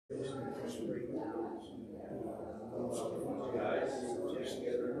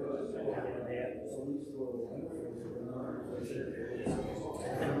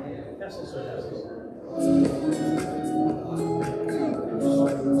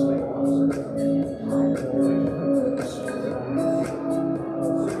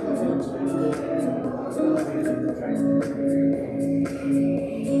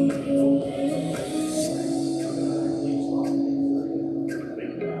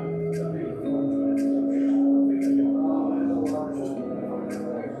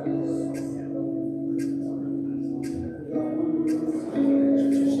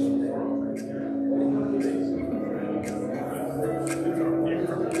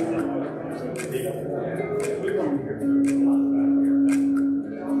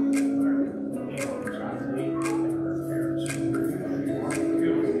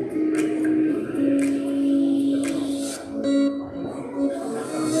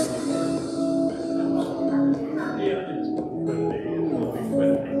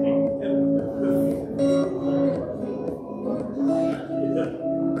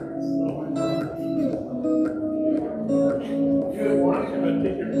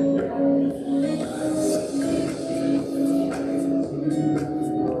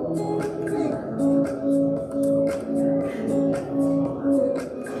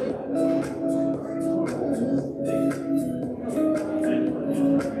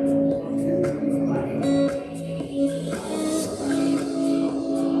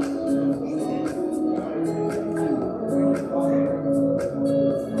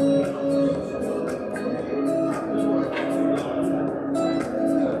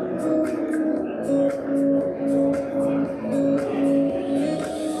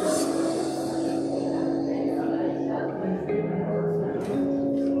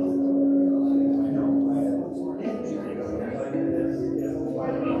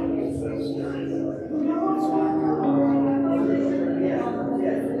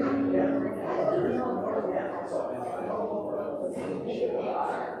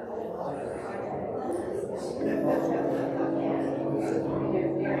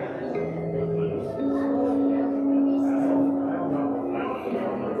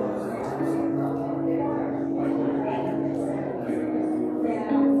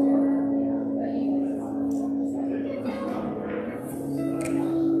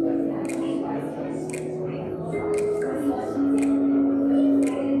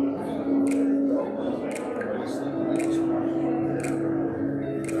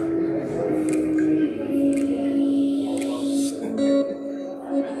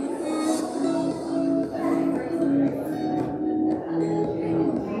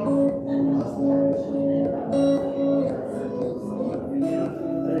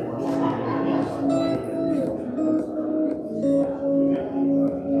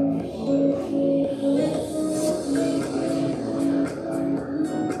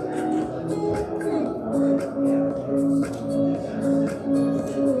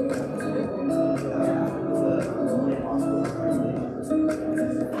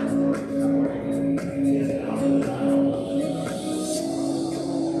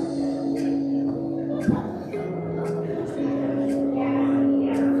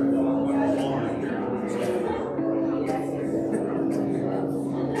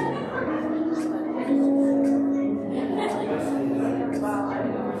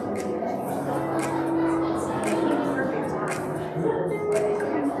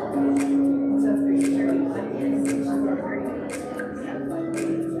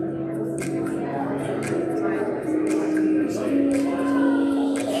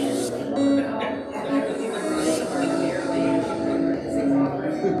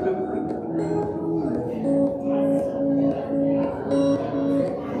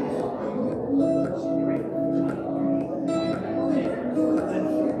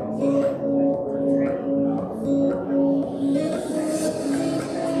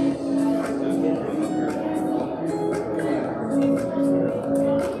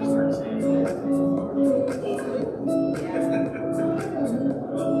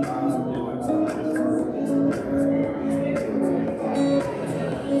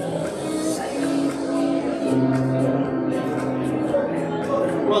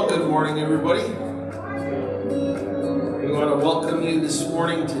Well, good morning, everybody. We want to welcome you this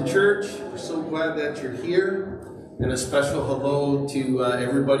morning to church. We're so glad that you're here. And a special hello to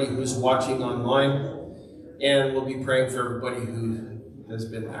everybody who's watching online. And we'll be praying for everybody who has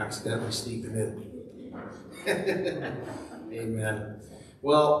been accidentally sleeping in. Amen.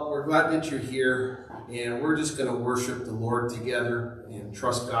 Well, we're glad that you're here. And we're just going to worship the Lord together and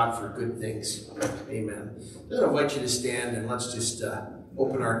trust God for good things. Amen. I'm going to invite you to stand and let's just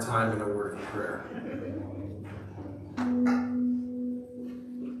open our time in a word of prayer. And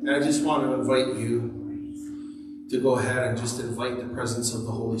I just want to invite you to go ahead and just invite the presence of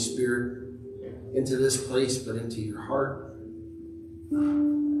the Holy Spirit into this place, but into your heart.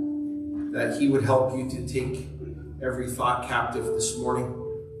 That He would help you to take every thought captive this morning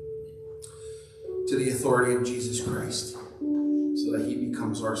to the authority of Jesus Christ, so that He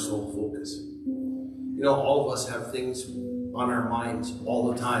becomes our sole focus. You know, all of us have things on our minds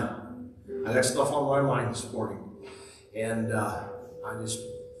all the time. I got stuff on my mind this morning, and I'm just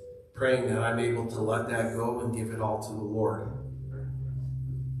praying that I'm able to let that go and give it all to the Lord.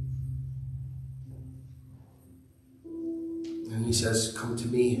 And He says, "Come to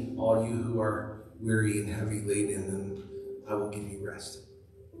me, all you who are weary and heavy laden, and I will give you rest."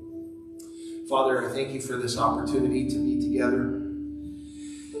 Father, I thank you for this opportunity to be together.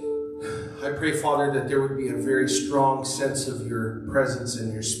 I pray, Father, that there would be a very strong sense of your presence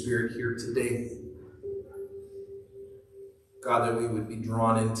and your Spirit here today. God, that we would be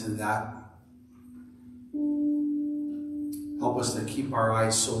drawn into that. Help us to keep our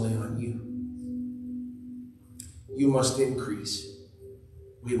eyes solely on you. You must increase.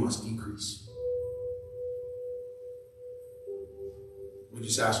 We must decrease. We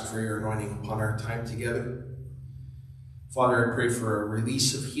just ask for your anointing upon our time together. Father, I pray for a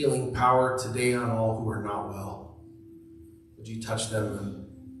release of healing power today on all who are not well. Would you touch them and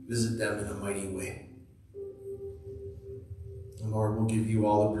visit them in a mighty way? And Lord, we'll give you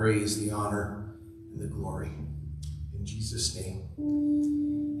all the praise, the honor, and the glory. In Jesus' name,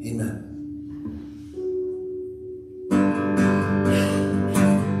 amen.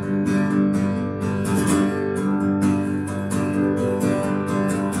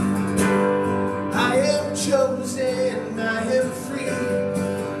 Chosen, I am free, I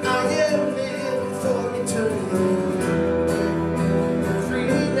am living for eternity, free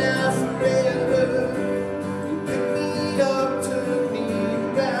now forever. You pick me up, turn me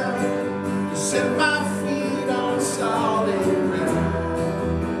around, you set my feet on solid ground.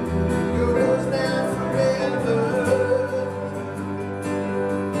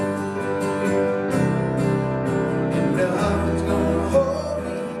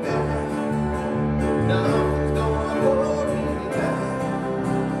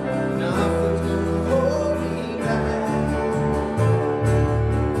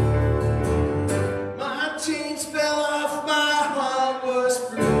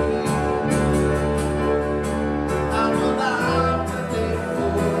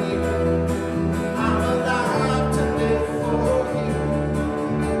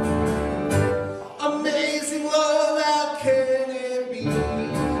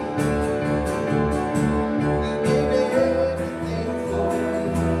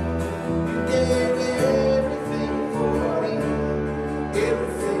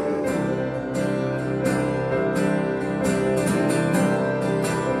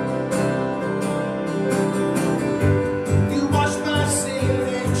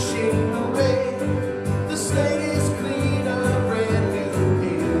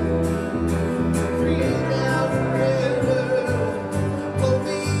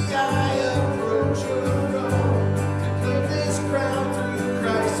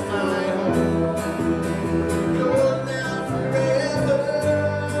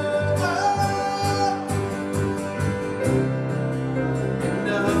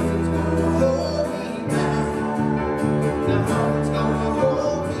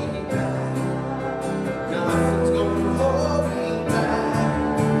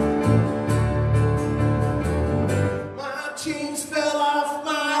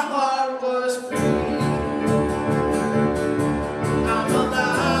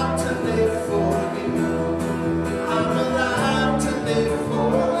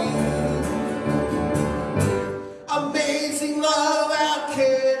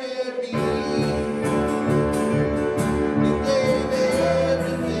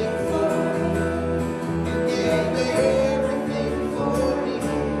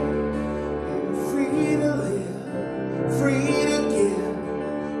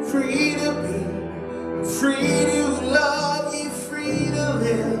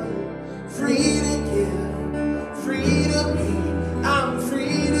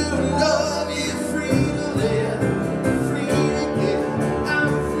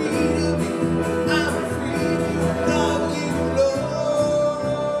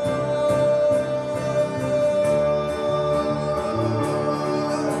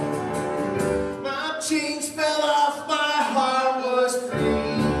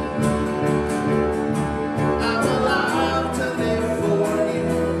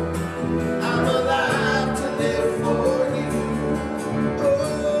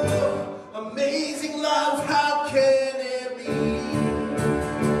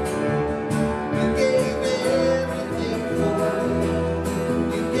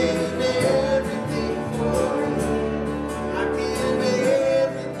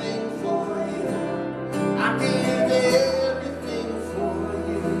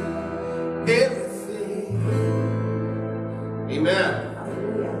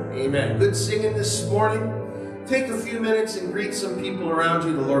 this morning, take a few minutes and greet some people around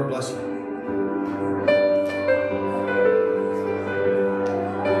you. The Lord bless you.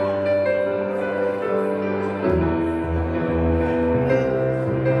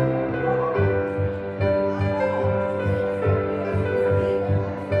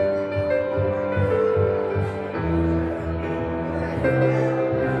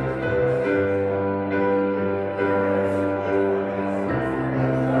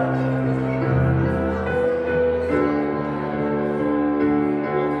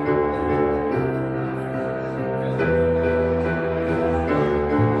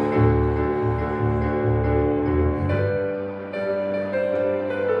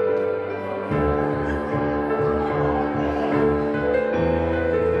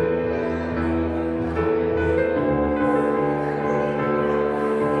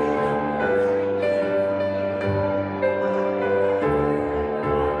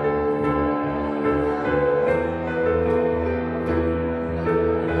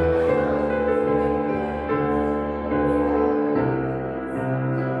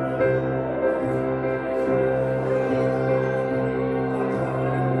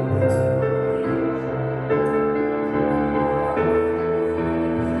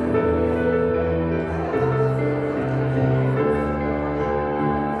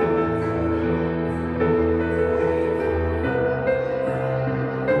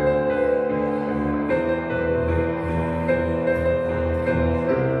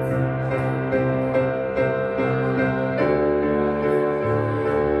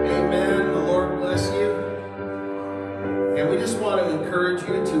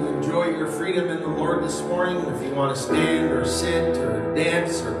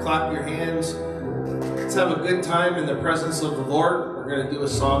 Time in the presence of the Lord. We're going to do a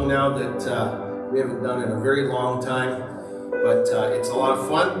song now that we haven't done in a very long time, but it's a lot of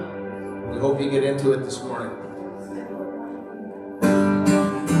fun. We hope you get into it this morning.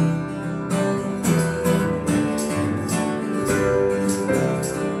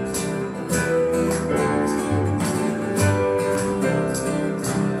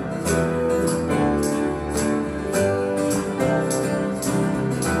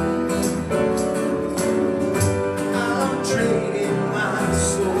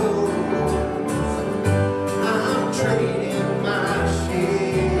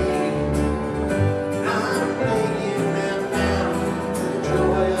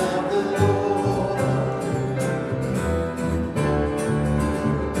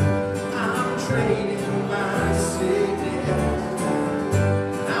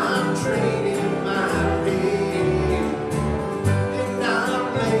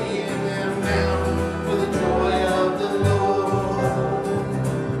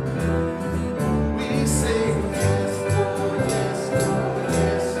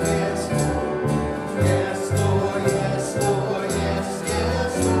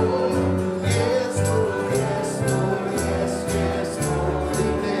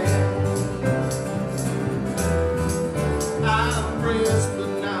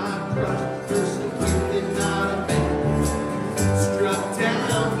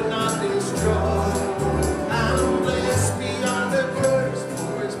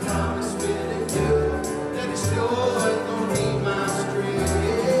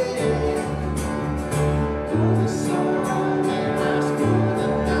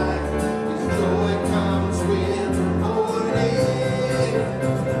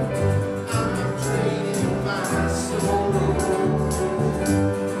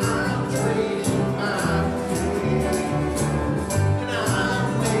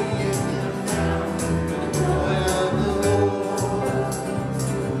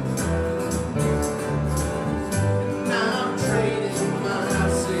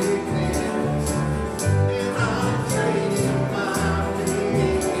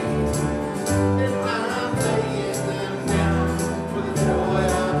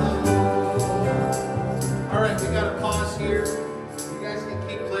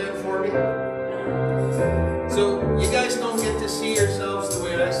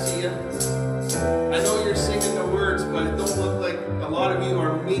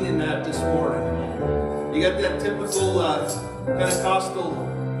 Pentecostal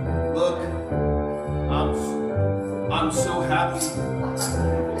look. I'm so happy.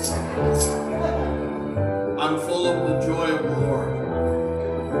 I'm full of the joy of the Lord.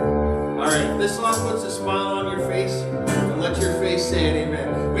 All right, this song puts a smile on your face, and let your face say it,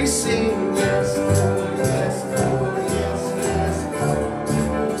 amen. We sing yes, Lord, yes, Lord, yes, yes,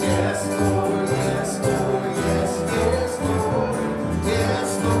 Lord, yes, Lord, yes, Lord, yes, yes, Lord, yes,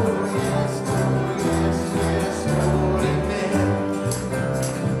 Lord, yes, Lord, yes, yes, Lord, amen.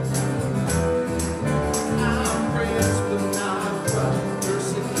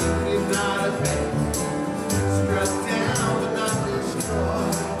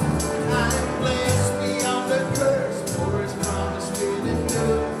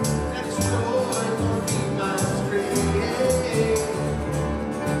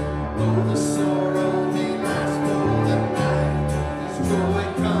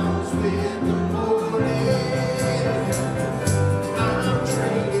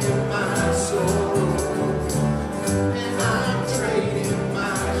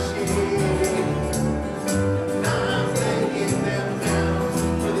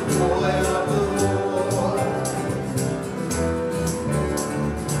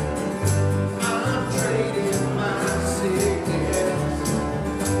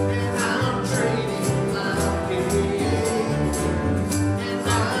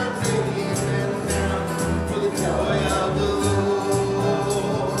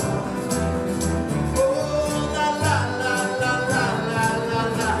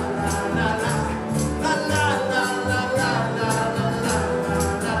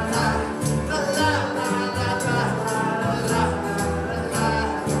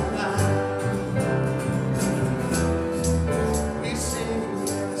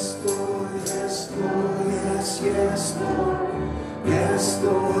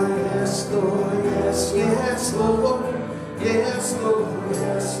 yes, Lord, yes, Lord,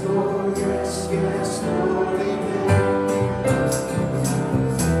 yes, Lord, yes, yes, Lord, amen.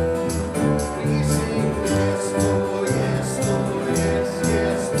 We sing, yes, Lord, yes, Lord, yes,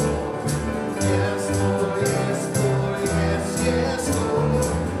 yes, Lord, yes, Lord, yes, Lord, yes, yes, Lord,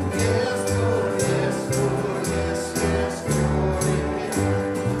 yes, Lord, yes, Lord, yes, yes, Lord, amen.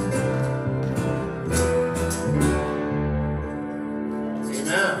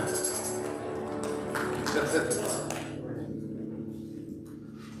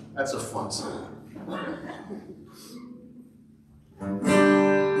 That's a fun song.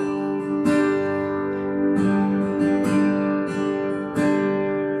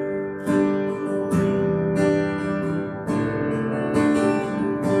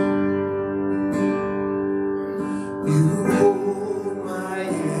 You hold my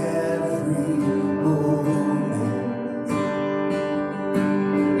every moment.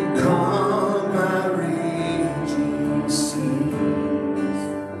 You calm my raging seas.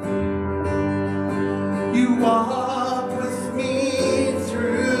 You walk with me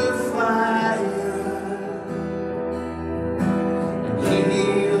through fire and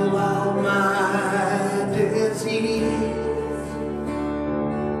heal all my disease.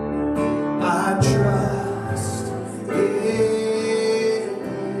 I trust in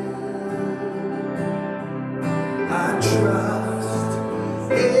you. I trust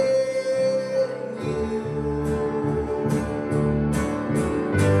in you.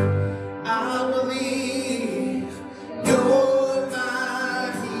 I believe you're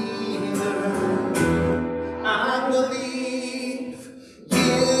my healer. I believe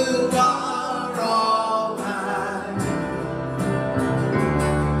you are all I need.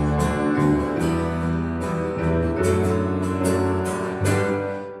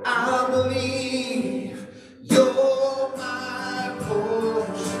 I believe you're my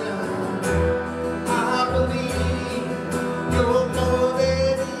portion. I believe you're more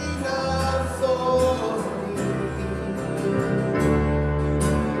than enough for me.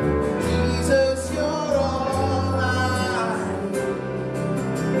 Jesus, you're all I need.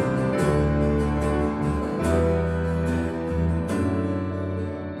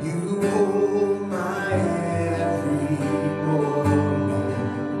 You hold my every moment.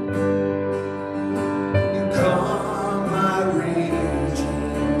 You calm my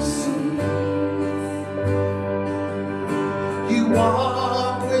raging sea. You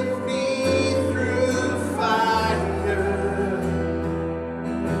walk with me through fire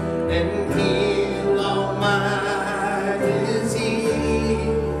and heal all my disease.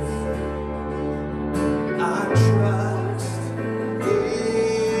 I trust in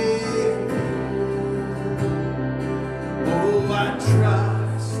you. Oh, I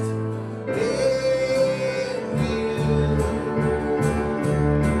trust in you.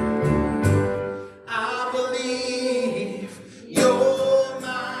 I believe you're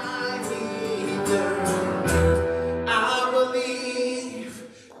my healer. I believe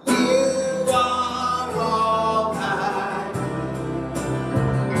you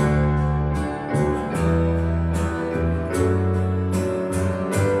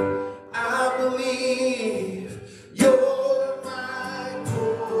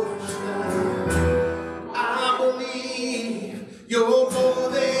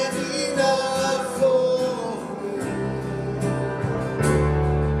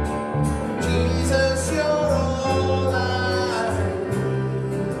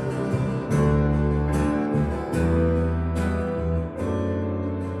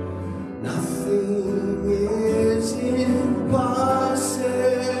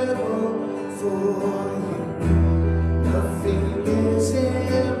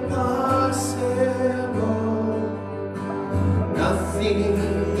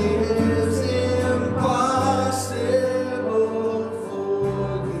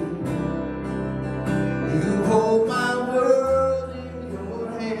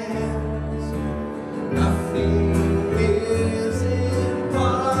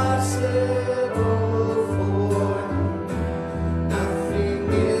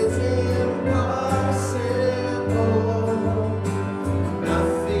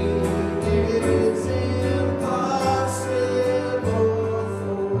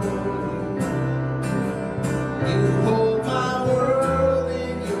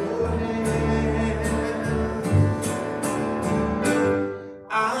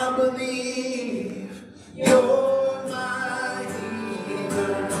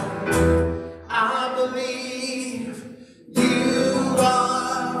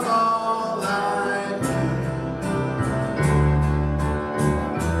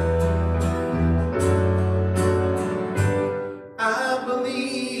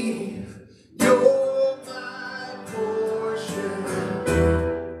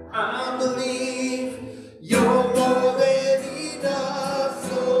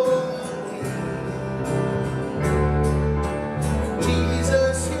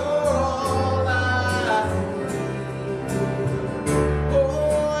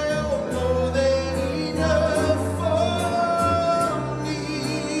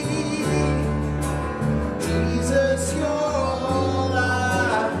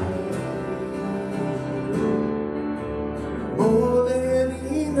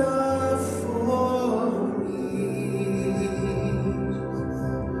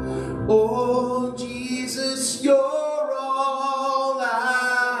Oh, Jesus, you're all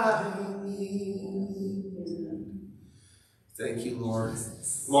I need. Thank you, Lord.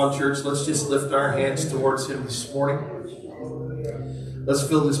 Come on, church, let's just lift our hands towards him this morning. Let's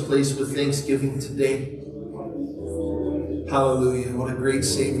fill this place with thanksgiving today. Hallelujah. What a great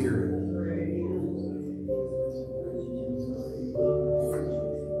Savior.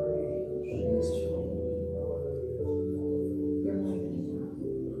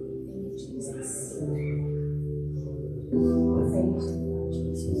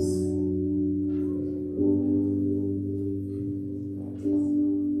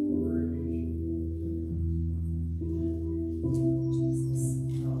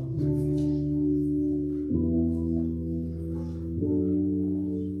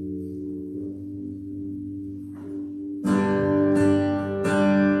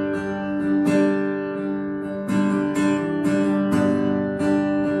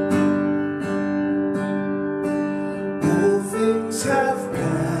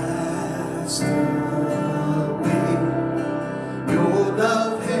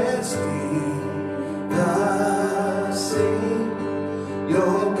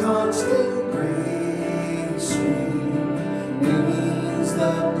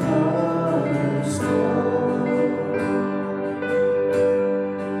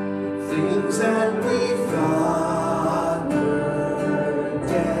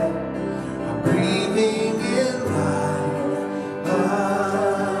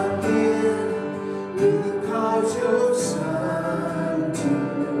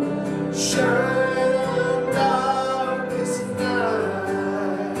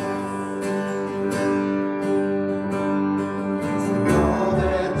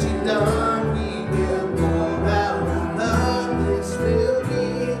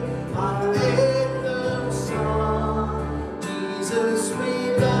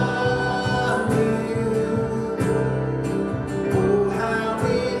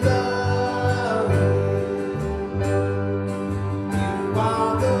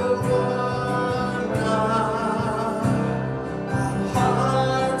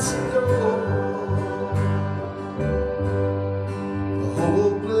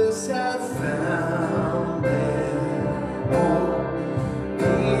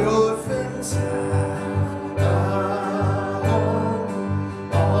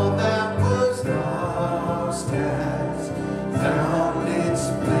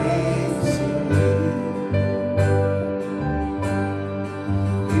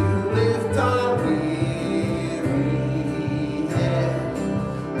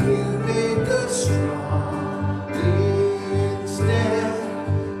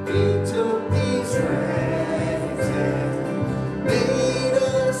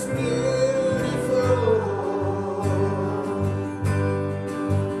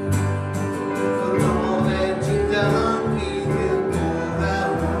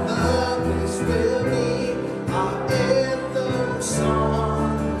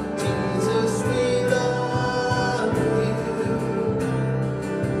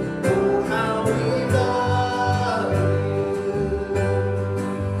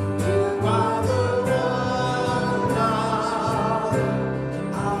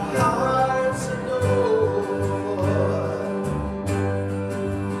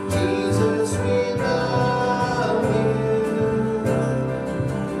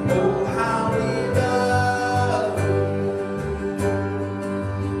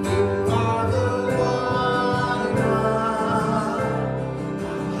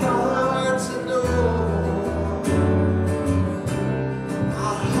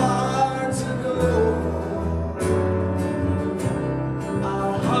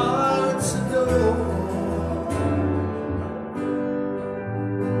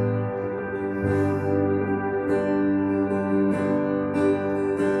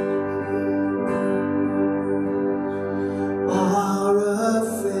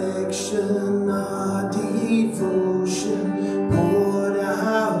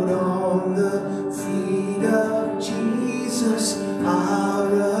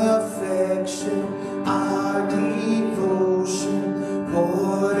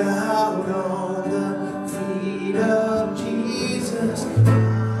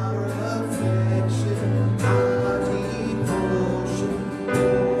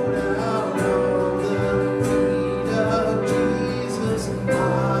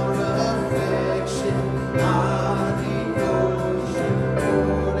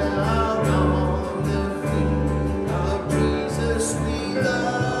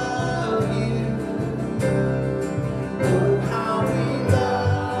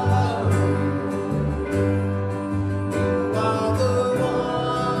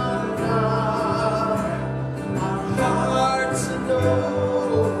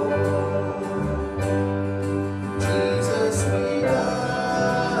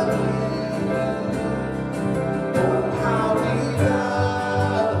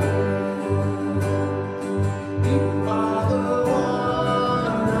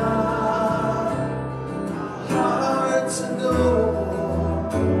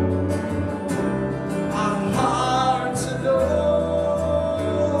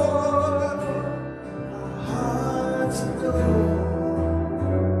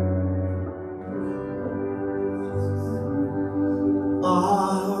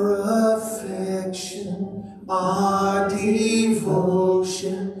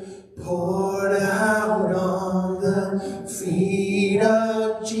 devotion poured out on the feet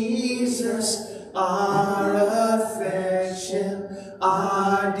of Jesus. Our affection,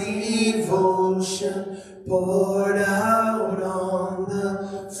 our devotion poured out on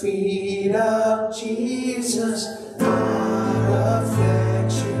the feet of Jesus. Our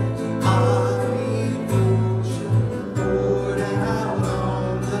affection, our devotion poured out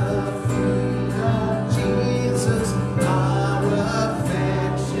on the feet of Jesus. Our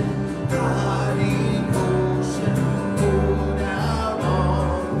affection, our devotion poured out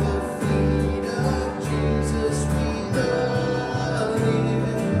on the feet of Jesus. We love Him.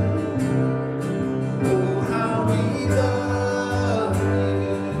 Oh, how we love Him.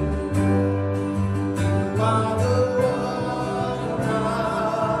 You are the one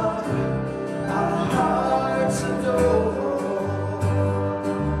our hearts adore.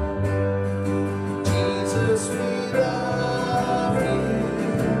 Jesus, we love Him.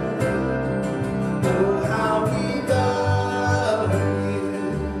 Oh, how we love Him.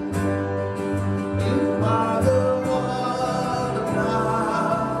 You are the one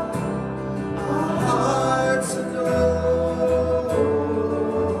our hearts adore.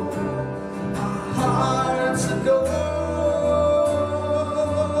 Our hearts adore.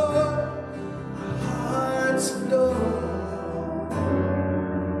 Our hearts adore.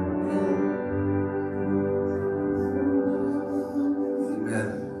 Amen.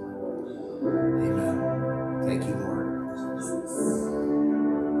 Amen. Thank you, Lord.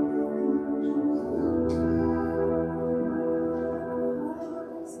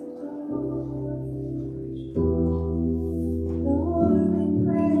 Lord, we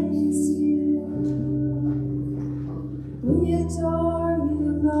praise you. We adore you,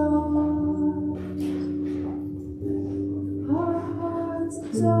 Lord. Our hearts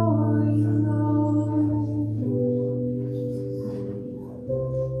adore you, Lord.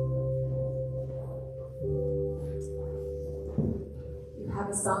 You have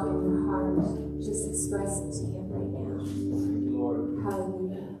a song in your heart, just express it to Him right now. Lord.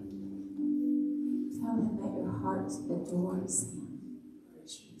 Hallelujah. Tell Him that your heart adores Him.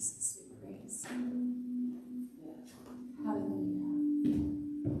 Jesus, we praise you. Hallelujah.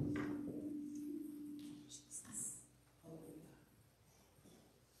 Jesus.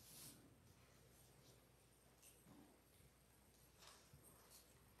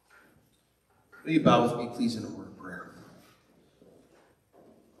 Will you bow with me, please, in a word of prayer?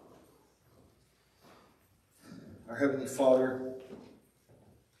 Our Heavenly Father,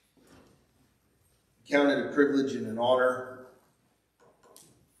 count it a privilege and an honor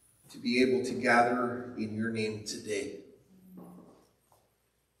to be able to gather in your name today,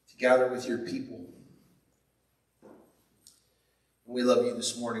 to gather with your people. And we love you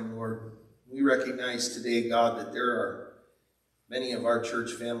this morning, Lord. We recognize today, God, that there are many of our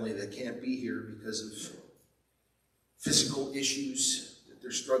church family that can't be here because of physical issues that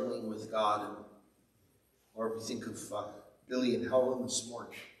they're struggling with, God. And Lord, we think of Billy and Helen this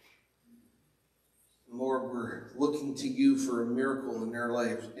morning. And Lord, we're looking to you for a miracle in their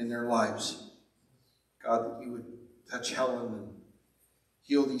lives. God, that you would touch Helen and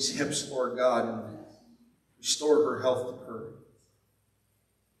heal these hips, Lord God, and restore her health to her.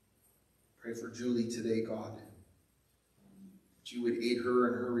 Pray for Julie today, God. That you would aid her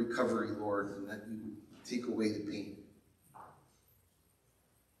in her recovery, Lord, and that you would take away the pain.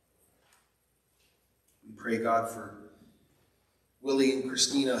 We pray, God, for Willie and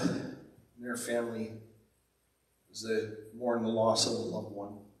Christina and their family as they mourn the loss of a loved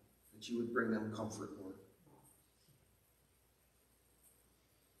one, that you would bring them comfort, Lord.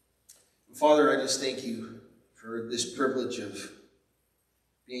 And Father, I just thank you for this privilege of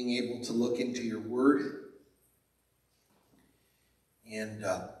being able to look into your word. And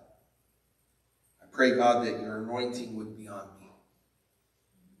I pray, God, that your anointing would be on me,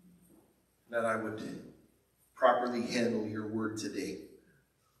 that I would properly handle your word today.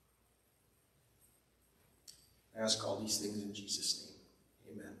 I ask all these things in Jesus'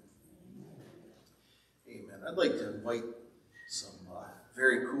 name. Amen. Amen. I'd like to invite some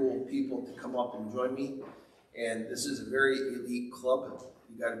very cool people to come up and join me. And this is a very elite club.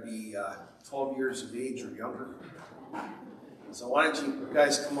 You got to be 12 years of age or younger. So why don't you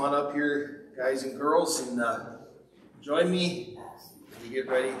guys come on up here, guys and girls, and join me as we get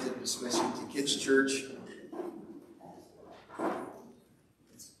ready to dismiss you to Kids Church.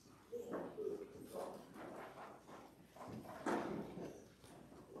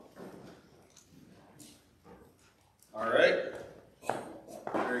 All right.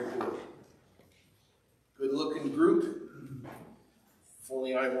 Very cool. Good looking group. If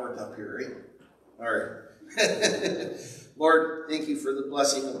only I weren't up here, right? All right. Lord, thank you for the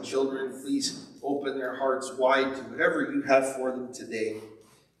blessing of children. Please open their hearts wide to whatever you have for them today.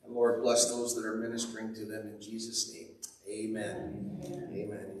 And Lord, bless those that are ministering to them in Jesus' name. Amen.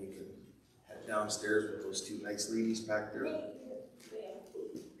 Amen. And you can head downstairs with those two nice ladies back there.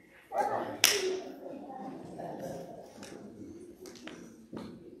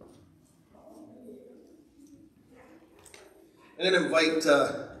 I'm going to invite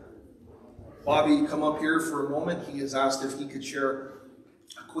Bobby to come up here for a moment. He has asked if he could share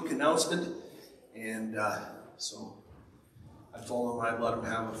a quick announcement. And so I told him I'd let him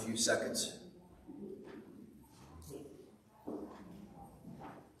have a few seconds.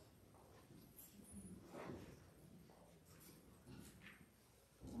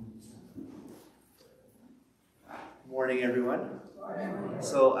 Good morning, everyone.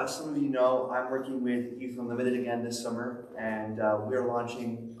 So, as some of you know, I'm working with Youth Unlimited again this summer, and we're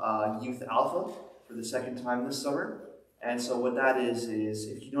launching Youth Alpha for the second time this summer. And so what that is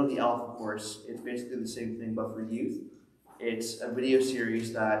if you know the Alpha course, it's basically the same thing but for youth. It's a video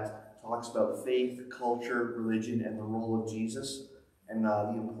series that talks about faith, culture, religion, and the role of Jesus, and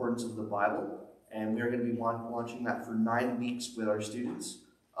the importance of the Bible. And we are going to be launching that for 9 weeks with our students,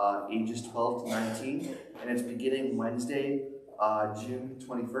 ages 12 to 19, and it's beginning Wednesday, June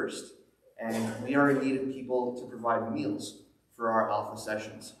 21st, and we are in need of people to provide meals for our Alpha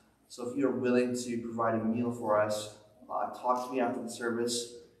sessions. So if you're willing to provide a meal for us, talk to me after the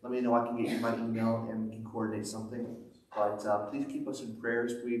service. Let me know. I can get you my email and we can coordinate something. But please keep us in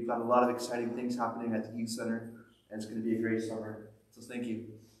prayers. We've got a lot of exciting things happening at the Youth Center, and it's going to be a great summer. So thank you.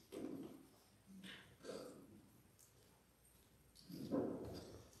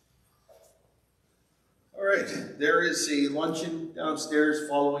 All right, there is a luncheon downstairs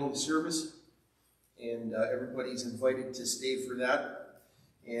following the service, and everybody's invited to stay for that.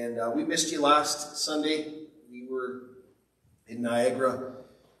 And we missed you last Sunday. We were in Niagara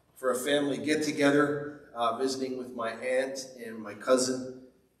for a family get-together, visiting with my aunt and my cousin,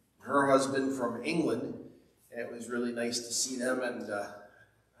 her husband from England. And it was really nice to see them, and I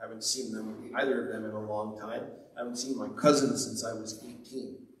haven't seen them, either of them, in a long time. I haven't seen my cousin since I was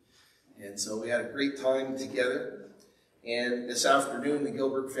 18. And so we had a great time together. And this afternoon, the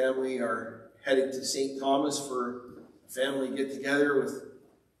Gilbert family are headed to St. Thomas for a family get-together with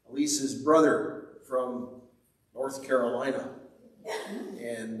Elisa's brother from North Carolina.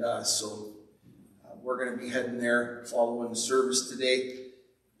 And so we're going to be heading there following the service today.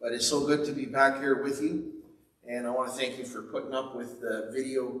 But it's so good to be back here with you. And I want to thank you for putting up with the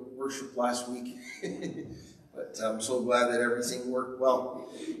video worship last week. But I'm so glad that everything worked well.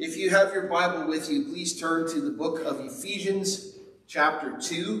 If you have your Bible with you, please turn to the book of Ephesians, chapter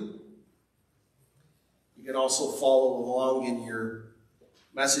 2. You can also follow along in your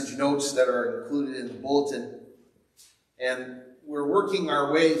message notes that are included in the bulletin. And we're working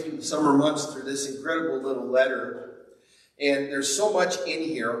our way through the summer months through this incredible little letter. And there's so much in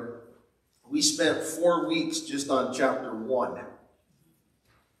here. We spent 4 weeks just on chapter 1.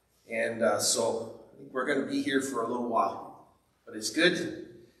 And so we're going to be here for a little while, but it's good.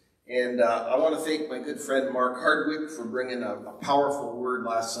 And I want to thank my good friend Mark Hardwick for bringing a powerful word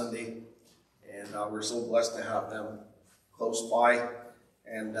last Sunday. And we're so blessed to have them close by.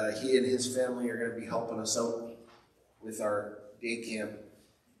 And he and his family are going to be helping us out with our day camp,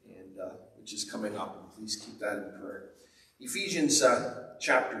 and which is coming up. And please keep that in prayer. Ephesians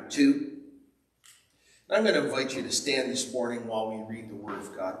chapter 2. And I'm going to invite you to stand this morning while we read the Word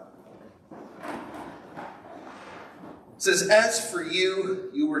of God. It says, "As for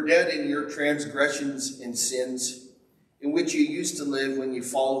you, you were dead in your transgressions and sins, in which you used to live when you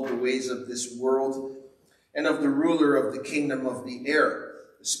followed the ways of this world and of the ruler of the kingdom of the air,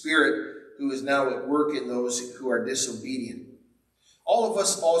 the Spirit who is now at work in those who are disobedient. All of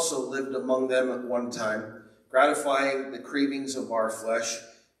us also lived among them at one time, gratifying the cravings of our flesh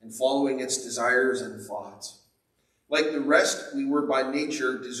and following its desires and thoughts. Like the rest, we were by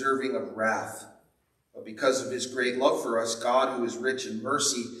nature deserving of wrath. But because of his great love for us, God, who is rich in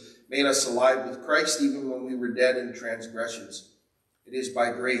mercy, made us alive with Christ even when we were dead in transgressions. It is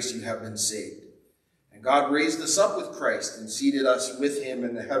by grace you have been saved. And God raised us up with Christ and seated us with him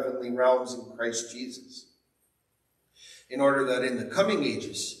in the heavenly realms in Christ Jesus, in order that in the coming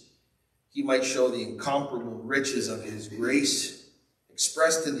ages he might show the incomparable riches of his grace,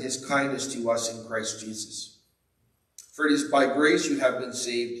 expressed in his kindness to us in Christ Jesus. For it is by grace you have been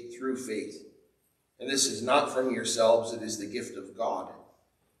saved through faith. And this is not from yourselves, it is the gift of God,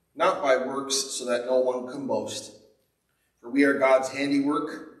 not by works, so that no one can boast. For we are God's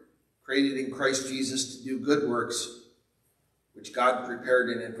handiwork, created in Christ Jesus to do good works, which God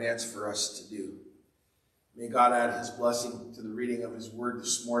prepared in advance for us to do. May God add his blessing to the reading of his word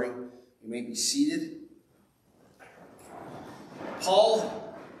this morning. You may be seated.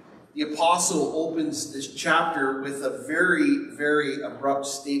 Paul, the apostle, opens this chapter with a very, very abrupt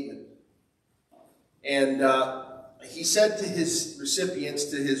statement. And he said to his recipients,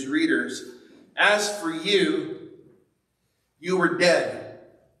 to his readers, "As for you, you were dead."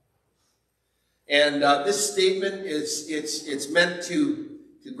 And this statement it's meant to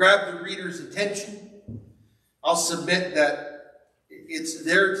grab the reader's attention. I'll submit that it's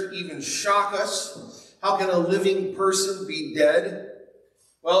there to even shock us. How can a living person be dead?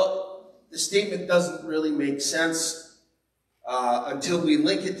 Well, the statement doesn't really make sense until we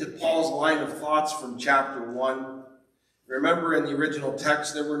link it to Paul's line of thoughts from chapter 1. Remember, in the original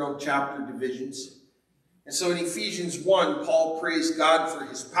text, there were no chapter divisions. And so in Ephesians 1, Paul praised God for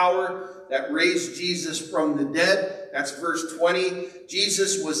his power that raised Jesus from the dead. That's verse 20.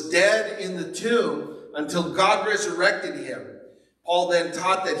 Jesus was dead in the tomb until God resurrected him. Paul then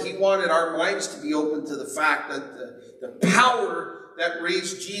taught that he wanted our minds to be open to the fact that the power that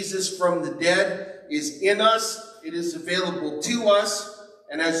raised Jesus from the dead is in us. It is available to us.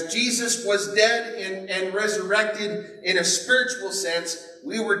 And as Jesus was dead and resurrected in a spiritual sense,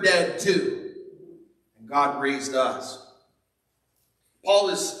 we were dead too. And God raised us.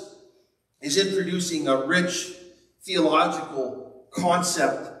 Paul is introducing a rich theological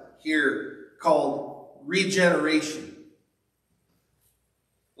concept here called regeneration.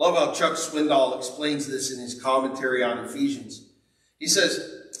 Love how Chuck Swindoll explains this in his commentary on Ephesians. He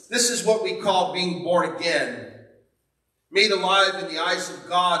says, "This is what we call being born again, made alive in the eyes of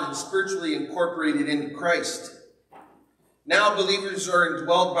God and spiritually incorporated into Christ. Now believers are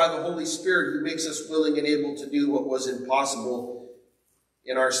indwelled by the Holy Spirit, who makes us willing and able to do what was impossible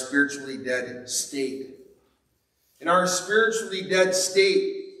in our spiritually dead state." In our spiritually dead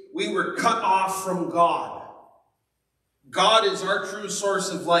state, we were cut off from God. God is our true source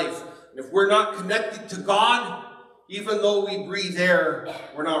of life. And if we're not connected to God, even though we breathe air,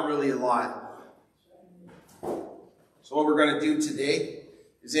 we're not really alive. So what we're going to do today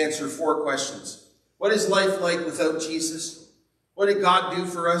is answer 4 questions. What is life like without Jesus? What did God do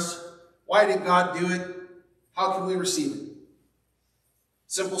for us? Why did God do it? How can we receive it?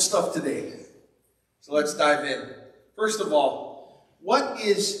 Simple stuff today. So let's dive in. First of all, what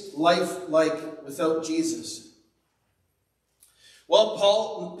is life like without Jesus? Well,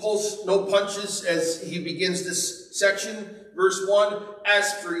 Paul pulls no punches as he begins this section. Verse 1,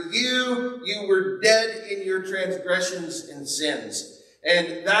 "As for you, you were dead in your transgressions and sins."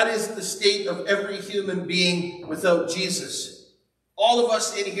 And that is the state of every human being without Jesus. All of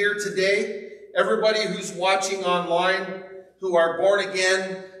us in here today, everybody who's watching online, who are born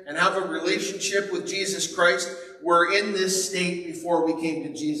again and have a relationship with Jesus Christ, were in this state before we came to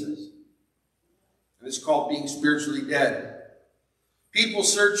Jesus. And it's called being spiritually dead. People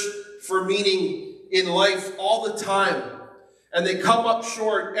search for meaning in life all the time, and they come up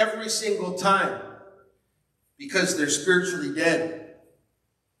short every single time because they're spiritually dead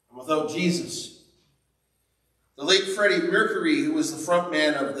and without Jesus. The late Freddie Mercury, who was the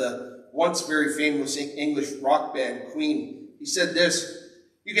frontman of the once very famous English rock band Queen, he said this: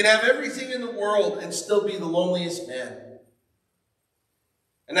 "You can have everything in the world and still be the loneliest man."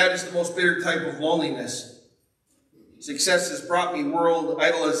 And that is the most bitter type of loneliness. Success has brought me world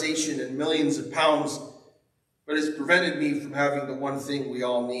idolization and millions of pounds, but it's prevented me from having the one thing we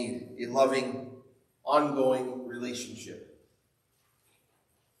all need: a loving, ongoing relationship.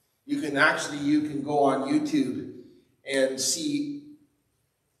 You can go on YouTube and see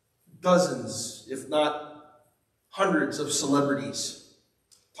dozens, if not hundreds of celebrities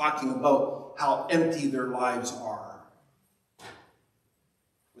talking about how empty their lives are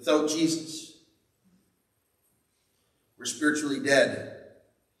without Jesus. We're spiritually dead.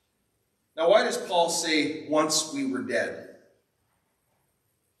 Now, why does Paul say, "Once we were dead"?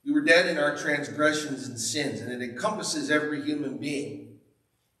 We were dead in our transgressions and sins, and it encompasses every human being.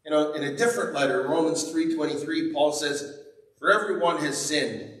 In a different letter, Romans 3:23, Paul says, "For everyone has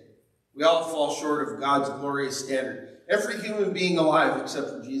sinned. We all fall short of God's glorious standard." Every human being alive except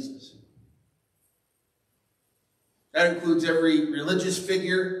for Jesus. That includes every religious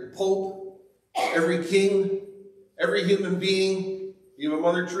figure, the Pope, every king, every human being, even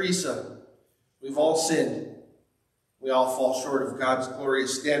Mother Teresa. We've all sinned. We all fall short of God's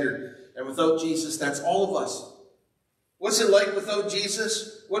glorious standard. And without Jesus, that's all of us. What's it like without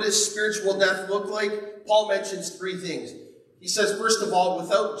Jesus? What does spiritual death look like? Paul mentions 3 things. He says, first of all,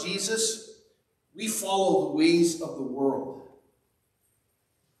 without Jesus, we follow the ways of the world.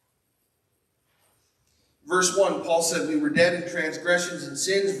 Verse 1, Paul said, we were dead in transgressions and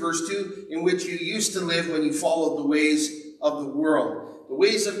sins. Verse 2, in which you used to live when you followed the ways of the world. The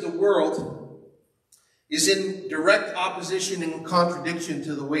ways of the world is in direct opposition and contradiction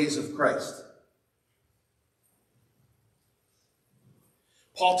to the ways of Christ.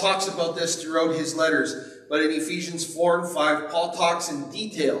 Paul talks about this throughout his letters, but in Ephesians 4 and 5, Paul talks in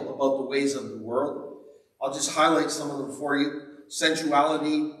detail about the ways of the world. I'll just highlight some of them for you.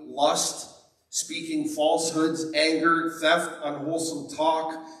 Sensuality, lust, speaking falsehoods, anger, theft, unwholesome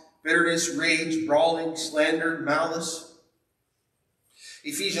talk, bitterness, rage, brawling, slander, malice.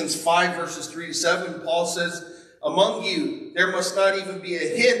 Ephesians 5 verses 3 to 7, Paul says, among you there must not even be a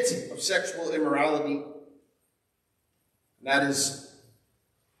hint of sexual immorality. And that is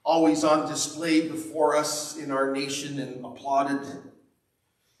always on display before us in our nation and applauded.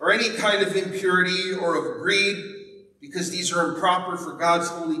 Or any kind of impurity or of greed, because these are improper for God's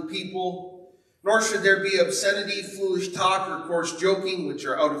holy people. Nor should there be obscenity, foolish talk, or coarse joking, which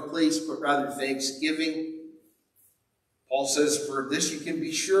are out of place, but rather thanksgiving. Paul says, for this you can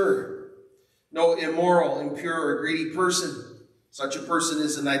be sure. No immoral, impure, or greedy person. Such a person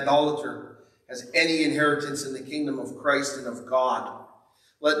is an idolater, has any inheritance in the kingdom of Christ and of God.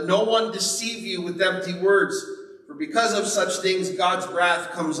 Let no one deceive you with empty words, for because of such things God's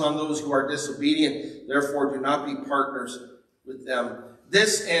wrath comes on those who are disobedient. Therefore do not be partners with them.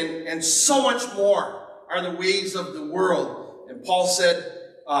 This and so much more are the ways of the world. And Paul said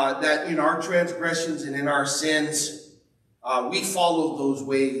that in our transgressions and in our sins, we followed those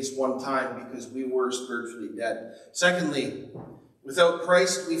ways one time because we were spiritually dead. Secondly, without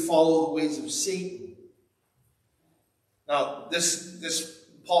Christ, we follow the ways of Satan. Now,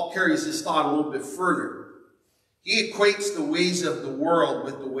 Paul carries this thought a little bit further. He equates the ways of the world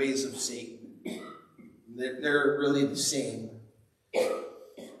with the ways of Satan. They're really the same.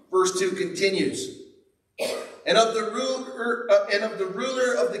 Verse 2 continues, and of the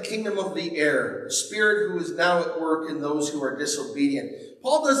ruler of the kingdom of the air, the spirit who is now at work in those who are disobedient.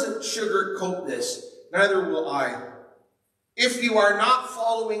 Paul doesn't sugarcoat this, neither will I. If you are not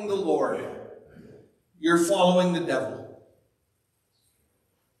following the Lord, you're following the devil.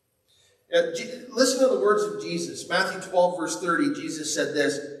 Listen to the words of Jesus. Matthew 12, verse 30, Jesus said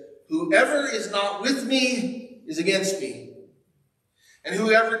this, whoever is not with me is against me. And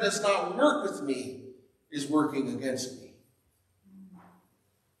whoever does not work with me is working against me.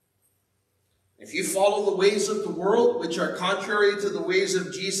 If you follow the ways of the world, which are contrary to the ways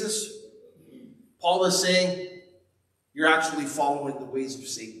of Jesus, Paul is saying you're actually following the ways of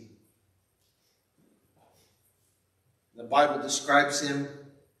Satan. The Bible describes him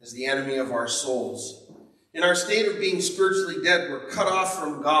as the enemy of our souls. In our state of being spiritually dead, we're cut off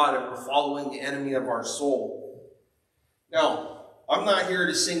from God and we're following the enemy of our soul. Now, I'm not here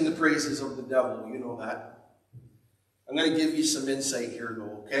to sing the praises of the devil. You know that. I'm going to give you some insight here,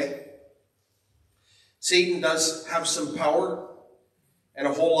 though, okay? Satan does have some power and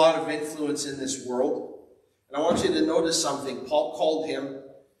a whole lot of influence in this world. And I want you to notice something. Paul called him,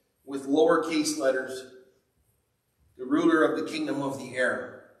 with lowercase letters, the ruler of the kingdom of the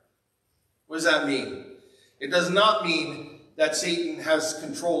air. What does that mean? It does not mean that Satan has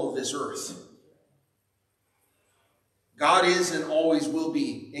control of this earth. God is and always will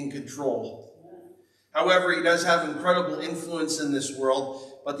be in control. However, he does have incredible influence in this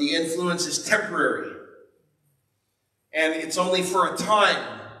world, but the influence is temporary. And it's only for a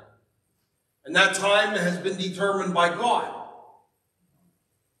time. And that time has been determined by God.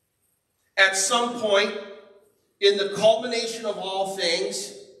 At some point, in the culmination of all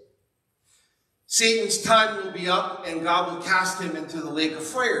things, Satan's time will be up and God will cast him into the lake of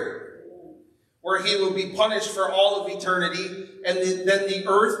fire, where he will be punished for all of eternity, and then the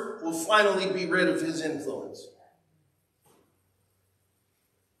earth will finally be rid of his influence.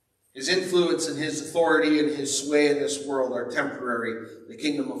 His influence and his authority and his sway in this world are temporary. The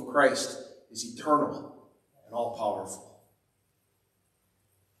kingdom of Christ is eternal and all-powerful.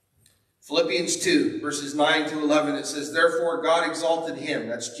 Philippians 2, verses 9 to 11, it says, therefore God exalted him,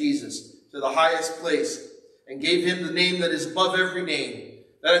 that's Jesus, to the highest place, and gave him the name that is above every name,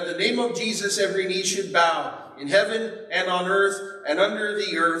 that at the name of Jesus every knee should bow, in heaven and on earth and under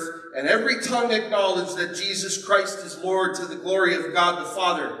the earth, and every tongue acknowledge that Jesus Christ is Lord, to the glory of God the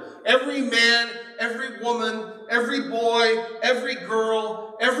Father. Every man, every woman, every boy, every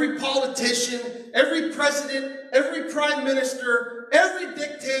girl, every politician, every president, every prime minister, every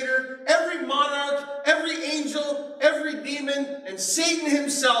dictator, every monarch, every angel, every demon, and Satan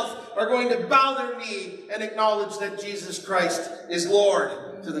himself are going to bow their knee and acknowledge that Jesus Christ is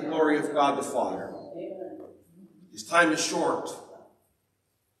Lord, to the glory of God the Father. His time is short.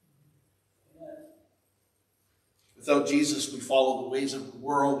 Without Jesus, we follow the ways of the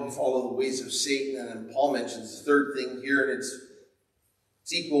world, we follow the ways of Satan, and then Paul mentions the third thing here, and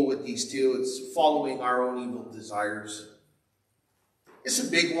it's equal with these two. It's following our own evil desires. It's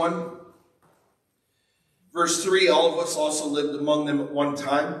a big one. Verse 3, all of us also lived among them at one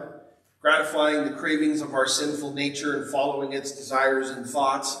time, gratifying the cravings of our sinful nature and following its desires and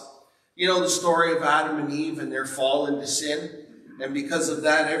thoughts. You know the story of Adam and Eve and their fall into sin. And because of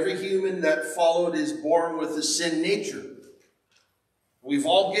that, every human that followed is born with a sin nature. We've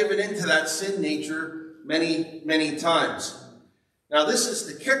all given into that sin nature many, many times. Now this is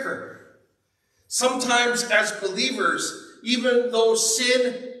the kicker. Sometimes as believers, even though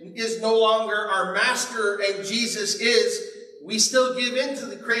sin is no longer our master and Jesus is, we still give in to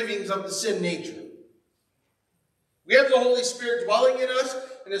the cravings of the sin nature. We have the Holy Spirit dwelling in us,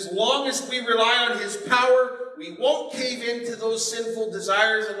 and as long as we rely on his power, we won't cave into those sinful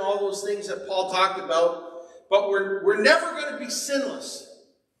desires and all those things that Paul talked about. But we're never going to be sinless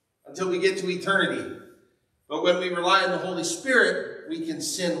until we get to eternity. But when we rely on the Holy Spirit, we can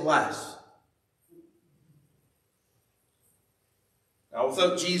sin less. Now,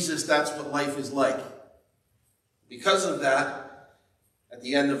 without Jesus, that's what life is like. Because of that, at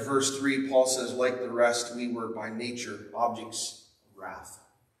the end of verse 3, Paul says, like the rest, we were by nature objects of wrath.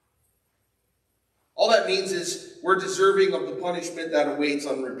 All that means is we're deserving of the punishment that awaits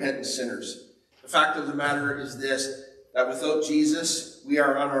unrepentant sinners. The fact of the matter is this, that without Jesus, we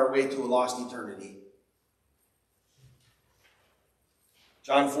are on our way to a lost eternity.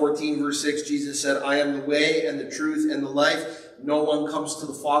 John 14, verse 6, Jesus said, I am the way and the truth and the life. No one comes to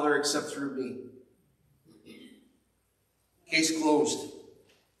the Father except through me. Case closed.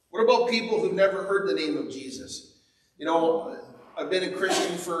 What about people who've never heard the name of Jesus? You know, I've been a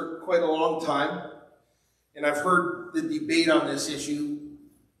Christian for quite a long time, and I've heard the debate on this issue.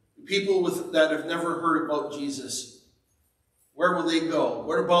 People that have never heard about Jesus, where will they go?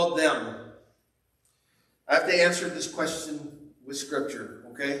 What about them? I have to answer this question with Scripture,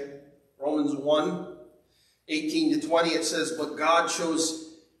 okay? Romans 1, 18 to 20, it says, but God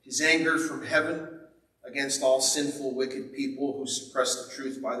shows his anger from heaven against all sinful, wicked people who suppress the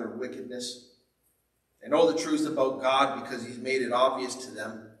truth by their wickedness. They know the truth about God because he's made it obvious to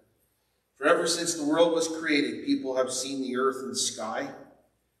them. For ever since the world was created, people have seen the earth and the sky.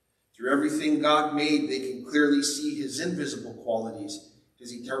 Through everything God made, they can clearly see his invisible qualities,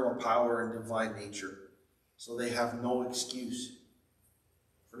 his eternal power and divine nature. So they have no excuse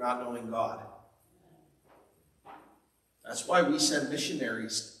for not knowing God. That's why we send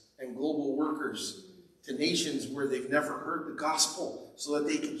missionaries and global workers to nations where they've never heard the gospel, so that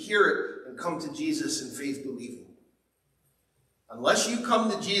they can hear it and come to Jesus in faith believing. Unless you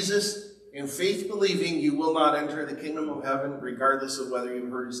come to Jesus in faith believing, you will not enter the kingdom of heaven, regardless of whether you've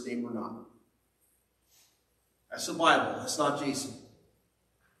heard his name or not. That's the Bible. That's not Jason.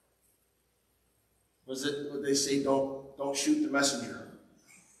 What they say? Don't shoot the messenger.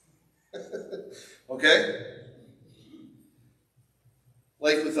 Okay?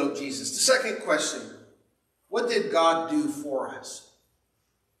 Life without Jesus. The second question, what did God do for us?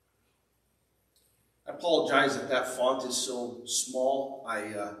 I apologize if that font is so small.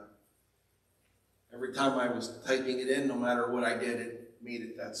 Every time I was typing it in, no matter what I did, it made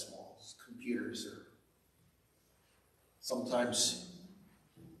it that small. Computers are sometimes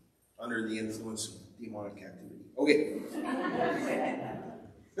under the influence of demonic activity. Okay.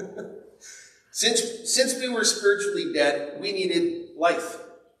 Since we were spiritually dead, we needed life.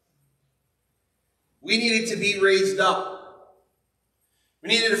 We needed to be raised up. We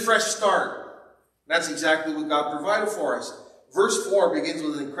needed a fresh start. And that's exactly what God provided for us. Verse 4 begins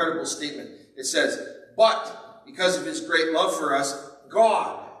with an incredible statement. It says, but because of his great love for us,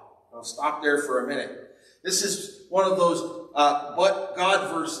 God. I'll stop there for a minute. This is one of those but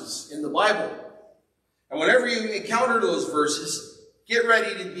God verses in the Bible. And whenever you encounter those verses, get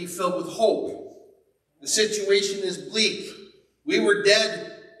ready to be filled with hope. The situation is bleak. We were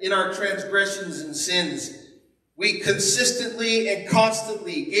dead in our transgressions and sins. We consistently and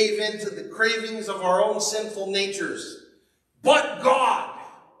constantly gave in to the cravings of our own sinful natures. But God.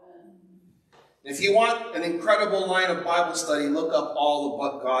 If you want an incredible line of Bible study, look up all the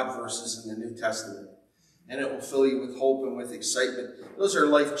but God verses in the New Testament. And it will fill you with hope and with excitement. Those are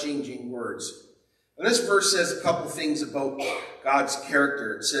life-changing words. And this verse says a couple things about God's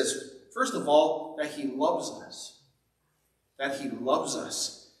character. It says, first of all, that he loves us. That he loves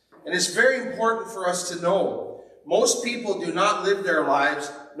us. And it's very important for us to know. Most people do not live their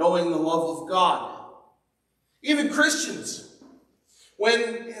lives knowing the love of God. Even Christians,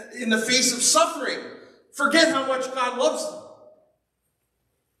 when in the face of suffering, forget how much God loves them.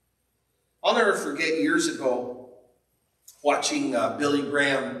 I'll never forget years ago, watching Billy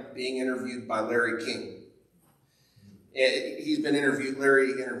Graham being interviewed by Larry King.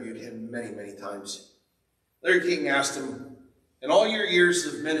 Larry interviewed him many, many times. Larry King asked him, in all your years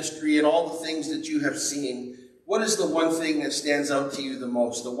of ministry and all the things that you have seen, what is the one thing that stands out to you the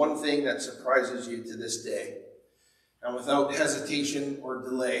most? The one thing that surprises you to this day? And without hesitation or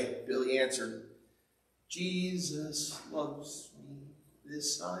delay, Billy answered, Jesus loves me,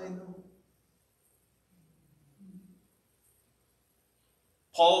 this I know.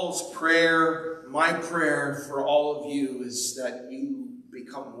 Paul's prayer, my prayer for all of you, is that you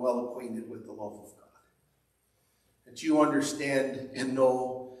become well acquainted with the love of God. That you understand and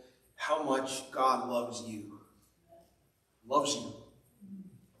know how much God loves you. Loves you.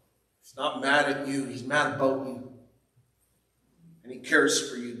 He's not mad at you, he's mad about you. And he cares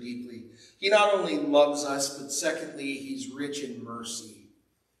for you deeply. He not only loves us, but secondly, he's rich in mercy.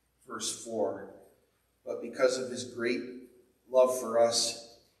 Verse 4. But because of his great love for us,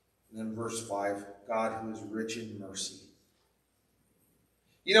 and then verse 5, God who is rich in mercy.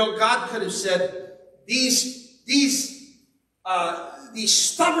 You know, God could have said, these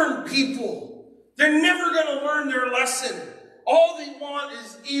stubborn people, they're never going to learn their lesson. All they want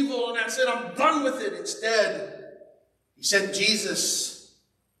is evil, and that's it. I'm done with it. Instead, he sent Jesus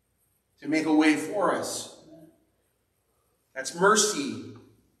to make a way for us. That's mercy.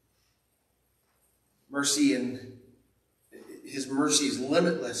 Mercy, and his mercy is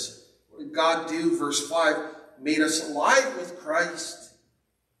limitless. What did God do? Verse 5, made us alive with Christ,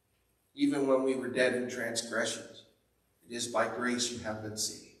 even when we were dead in transgressions. It is by grace you have been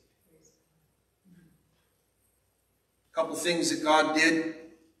saved. A couple things that God did.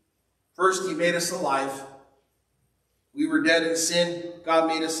 First, he made us alive. We were dead in sin. God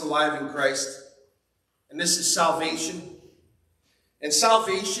made us alive in Christ. And this is salvation. And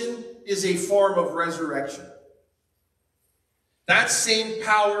salvation is a form of resurrection. That same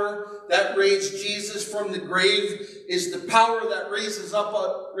power that raised Jesus from the grave is the power that raises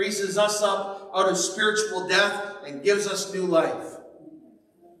us up out of spiritual death and gives us new life.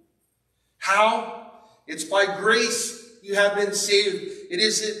 How? It's by grace you have been saved. It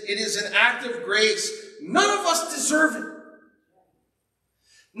is an act of grace. None of us deserve it.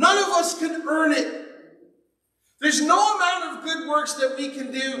 None of us can earn it. There's no amount of good works that we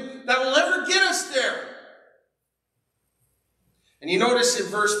can do that will ever get us there. And you notice in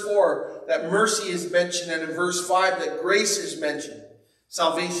verse 4 that mercy is mentioned, and in verse 5 that grace is mentioned.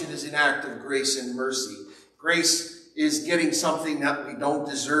 Salvation is an act of grace and mercy. Grace is getting something that we don't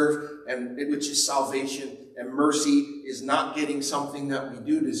deserve, and which is salvation. And mercy is not getting something that we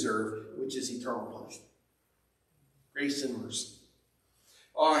do deserve, which is eternal punishment. Grace and mercy.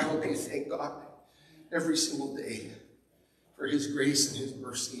 Oh, I hope you thank God every single day for his grace and his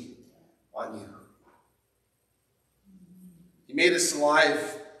mercy on you. He made us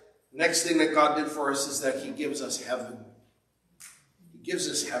alive. Next thing that God did for us is that he gives us heaven. He gives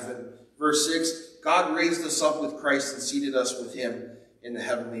us heaven. Verse 6, God raised us up with Christ and seated us with him in the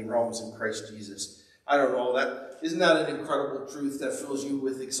heavenly realms in Christ Jesus. I don't know, isn't that an incredible truth that fills you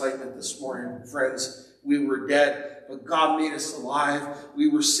with excitement this morning, friends? We were dead, but God made us alive. We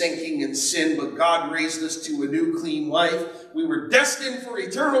were sinking in sin, but God raised us to a new, clean life. We were destined for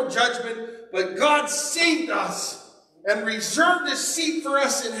eternal judgment, but God saved us and reserved a seat for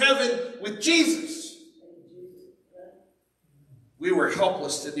us in heaven with Jesus. We were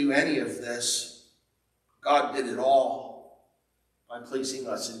helpless to do any of this. God did it all by placing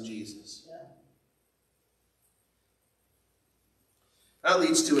us in Jesus. That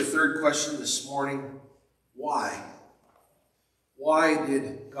leads to a third question this morning. Why? Why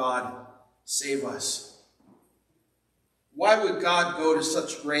did God save us? Why would God go to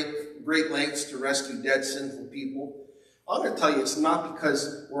such great lengths to rescue dead, sinful people? I'm going to tell you, it's not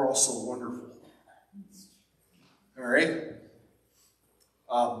because we're all so wonderful. All right?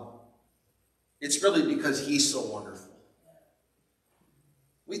 It's really because he's so wonderful.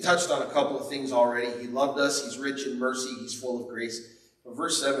 We touched on a couple of things already. He loved us. He's rich in mercy. He's full of grace. But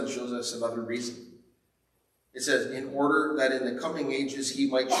verse 7 shows us another reason. It says, in order that in the coming ages he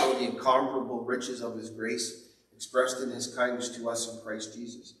might show the incomparable riches of his grace expressed in his kindness to us in Christ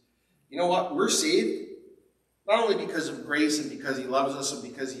Jesus. You know what? We're saved not only because of grace and because he loves us and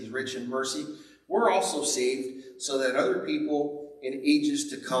because he's rich in mercy. We're also saved so that other people in ages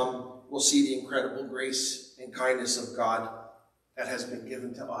to come will see the incredible grace and kindness of God that has been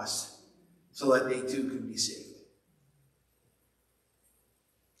given to us so that they too can be saved.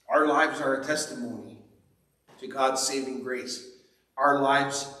 Our lives are a testimony to God's saving grace. Our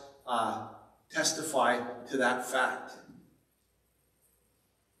lives testify to that fact.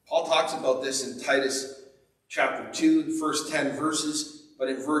 Paul talks about this in Titus chapter 2, the first 10 verses. But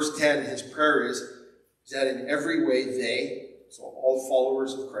in verse 10, his prayer is that in every way they, so all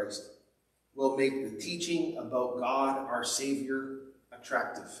followers of Christ, will make the teaching about God, our Savior,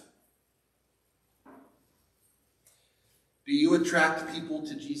 attractive. Do you attract people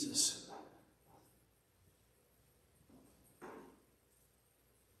to Jesus?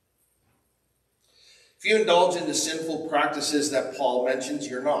 If you indulge in the sinful practices that Paul mentions,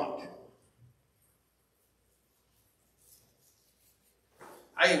 you're not.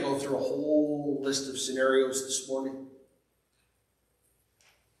 I can go through a whole list of scenarios this morning.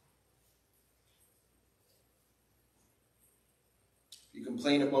 You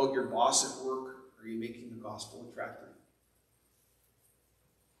complain about your boss at work, are you making the gospel attractive?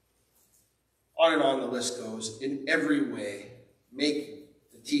 On and on the list goes. In every way,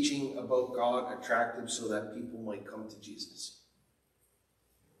 make the teaching about God attractive so that people might come to Jesus.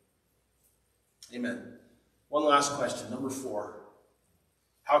 Amen. One last question, number 4.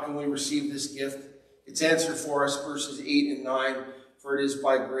 How can we receive this gift? It's answered for us, verses 8 and 9. For it is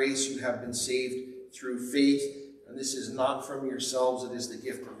by grace you have been saved through faith. And this is not from yourselves, it is the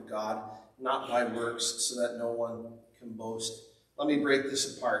gift of God, not by works, so that no one can boast. Let me break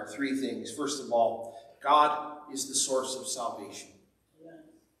this apart. 3 things. First of all, God is the source of salvation.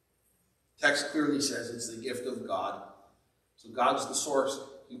 Text clearly says it's the gift of God. So God's the source.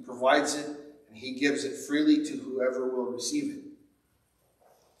 He provides it, and he gives it freely to whoever will receive it.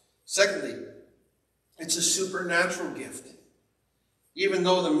 Secondly, it's a supernatural gift. Even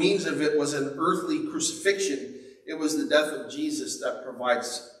though the means of it was an earthly crucifixion, it was the death of Jesus that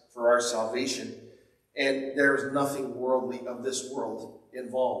provides for our salvation. And there is nothing worldly of this world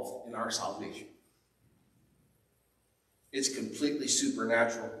involved in our salvation. It's completely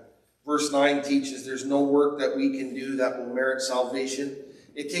supernatural. Verse 9 teaches there's no work that we can do that will merit salvation.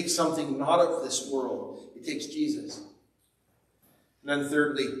 It takes something not of this world. It takes Jesus. And then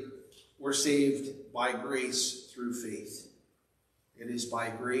thirdly, we're saved by grace through faith. It is by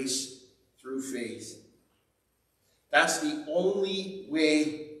grace through faith. That's the only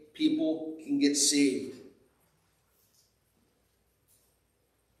way people can get saved.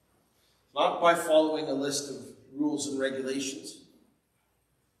 Not by following a list of rules and regulations.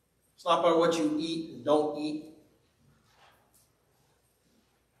 It's not by what you eat and don't eat.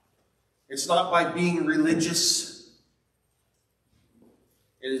 It's not by being religious.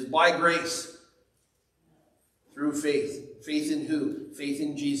 It is by grace, through faith. Faith in who? Faith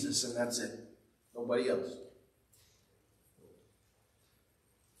in Jesus, and that's it. Nobody else.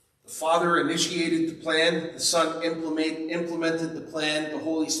 The Father initiated the plan. The Son implemented the plan. The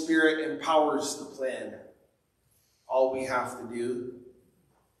Holy Spirit empowers the plan. All we have to do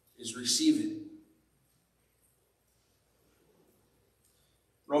is receive it.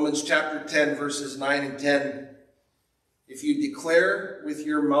 Romans chapter 10, verses 9 and 10. If you declare with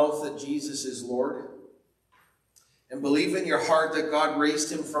your mouth that Jesus is Lord and believe in your heart that God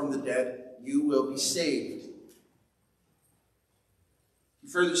raised him from the dead, you will be saved. He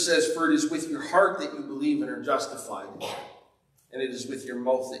further says, for it is with your heart that you believe and are justified, and it is with your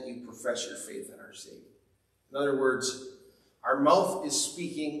mouth that you profess your faith and are saved. In other words, our mouth is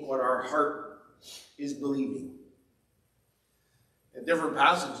speaking what our heart is believing. In different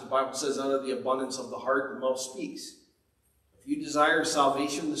passages, the Bible says, out of the abundance of the heart, the mouth speaks. If you desire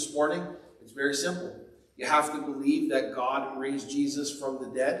salvation this morning, it's very simple. You have to believe that God raised Jesus from the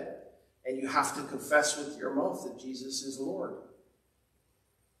dead, and you have to confess with your mouth that Jesus is Lord.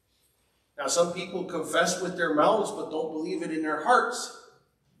 Now, some people confess with their mouths, but don't believe it in their hearts.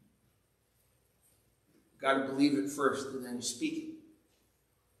 You've got to believe it first, and then speak it.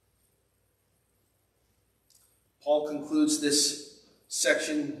 Paul concludes this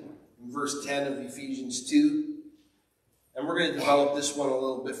section in verse 10 of Ephesians 2. And we're going to develop this one a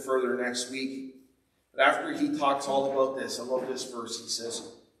little bit further next week. But after he talks all about this, I love this verse. He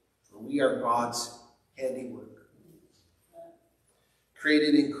says, for we are God's handiwork,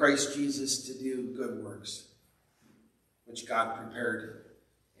 created in Christ Jesus to do good works, which God prepared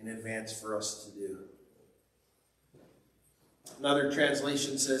in advance for us to do. Another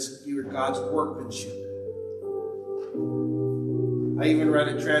translation says, you are God's workmanship. I even read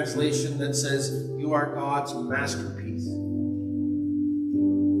a translation that says, you are God's masterpiece.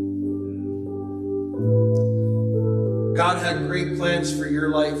 God had great plans for your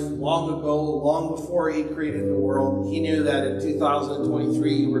life long ago, long before he created the world. He knew that in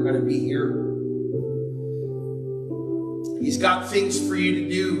 2023 you were going to be here. He's got things for you to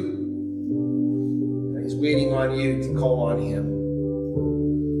do. And he's waiting on you to call on him.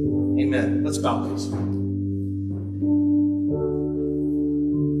 Amen. Let's bow, please.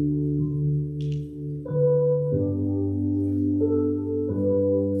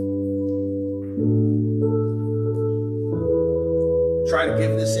 try to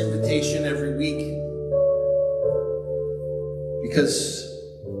give this invitation every week because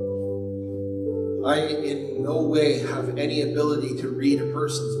I in no way have any ability to read a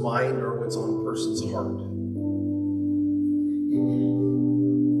person's mind or what's on a person's heart.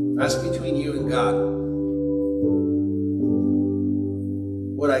 That's between you and God.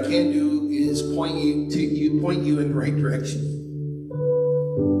 What I can do is point you in the right direction.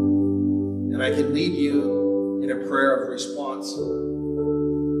 And I can lead you in a prayer of response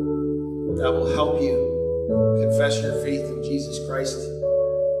that will help you confess your faith in Jesus Christ.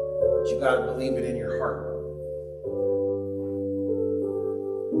 But you got to believe it in your heart.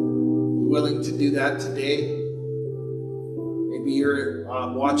 You're willing to do that today? Maybe you're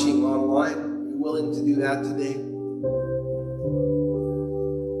watching online. You're willing to do that today?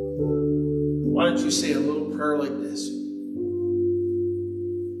 Why don't you say a little prayer like this?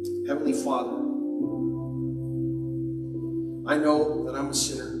 Heavenly Father, I know that I'm a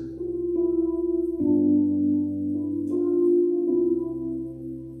sinner.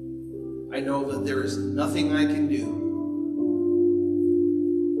 I know that there is nothing I can do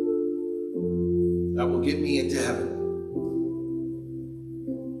that will get me into heaven.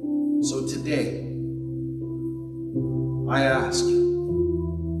 So today, I ask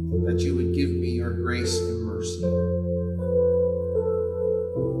that you would give me your grace and mercy.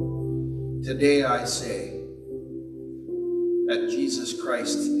 Today I say that Jesus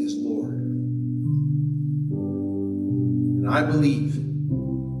Christ is Lord. And I believe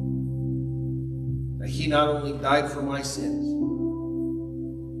that he not only died for my sins,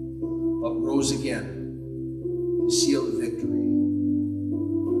 but rose again to seal the victory.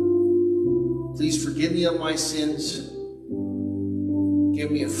 Please forgive me of my sins.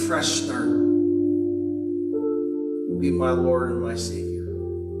 Give me a fresh start. Be my Lord and my Savior.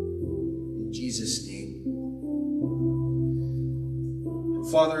 In Jesus' name. And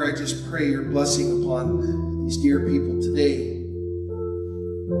Father, I just pray your blessing upon these dear people today.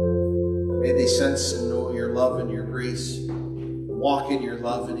 May they sense and know your love and your grace. Walk in your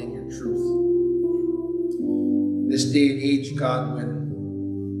love and in your truth. In this day and age, God,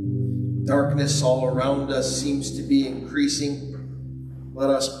 when darkness all around us seems to be increasing,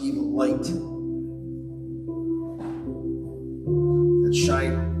 let us be the light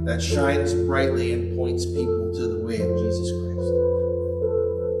that shines brightly and points people to the way of Jesus Christ.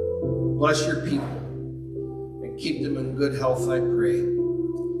 Bless your people and keep them in good health, I pray.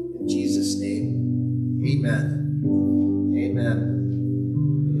 In Jesus' name, amen. Amen.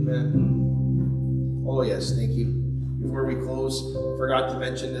 Amen. Oh, yes, thank you. Before we close, forgot to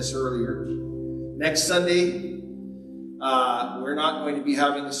mention this earlier. Next Sunday, we're not going to be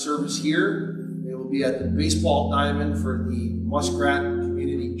having a service here. It will be at the baseball diamond for the Muskrat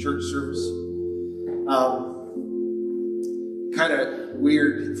Community Church service. Kind of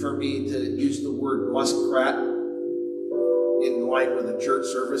weird for me to use the word muskrat in line with a church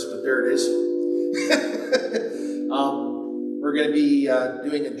service, but there it is. We're going to be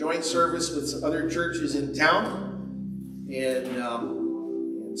doing a joint service with some other churches in town.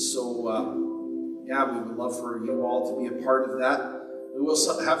 And so, yeah, we would love for you all to be a part of that. We will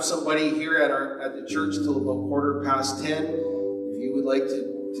have somebody here at the church till about 10:15. If you would like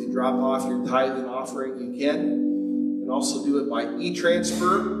to drop off your tithe and offering, you can. You can also do it by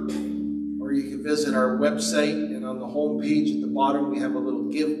e-transfer, or you can visit our website, and on the home page at the bottom we have a little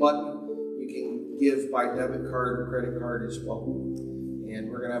give button. You can give by debit card or credit card as well. And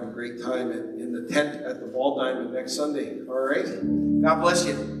we're going to have a great time in the tent at the Ball Diamond next Sunday. All right? God bless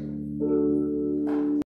you.